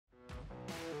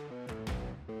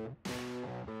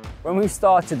When we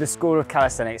started the School of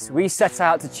Calisthenics, we set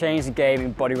out to change the game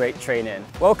in bodyweight training.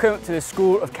 Welcome to the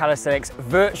School of Calisthenics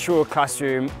virtual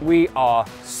classroom. We are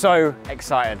so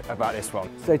excited about this one.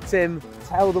 So Tim,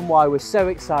 tell them why we're so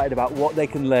excited about what they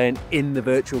can learn in the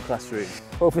virtual classroom.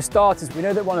 Well, for starters, we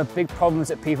know that one of the big problems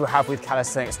that people have with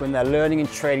calisthenics when they're learning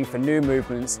and training for new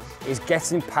movements is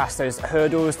getting past those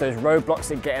hurdles, those roadblocks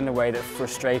that get in the way that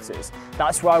frustrate us.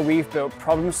 That's why we've built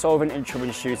problem solving and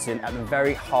troubleshooting at the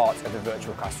very heart of the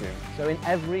virtual classroom. So in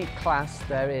every class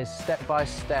there is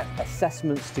step-by-step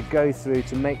assessments to go through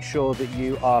to make sure that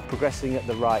you are progressing at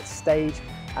the right stage.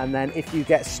 And then if you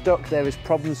get stuck, there is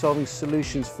problem-solving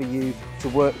solutions for you to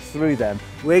work through them.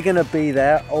 We're going to be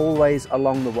there always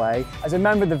along the way. As a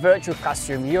member of the virtual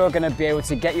classroom, you're going to be able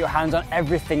to get your hands on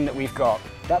everything that we've got.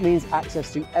 That means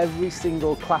access to every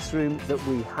single classroom that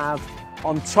we have.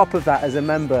 On top of that, as a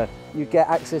member, you get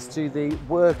access to the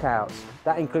workouts.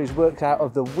 That includes workout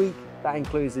of the week, that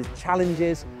includes the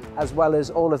challenges, as well as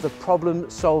all of the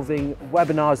problem-solving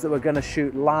webinars that we're going to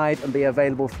shoot live and be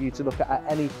available for you to look at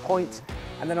any point.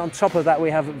 And then on top of that, we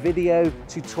have video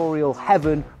tutorial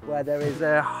heaven, where there is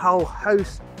a whole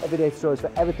host of video tutorials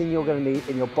for everything you're going to need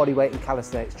in your bodyweight and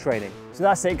calisthenics training. So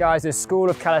that's it, guys, the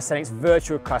School of Calisthenics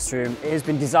virtual classroom. It has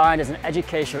been designed as an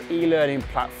educational e-learning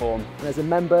platform. And as a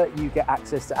member, you get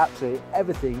access to absolutely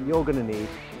everything you're going to need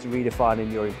to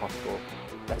redefine your impossible.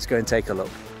 Let's go and take a look.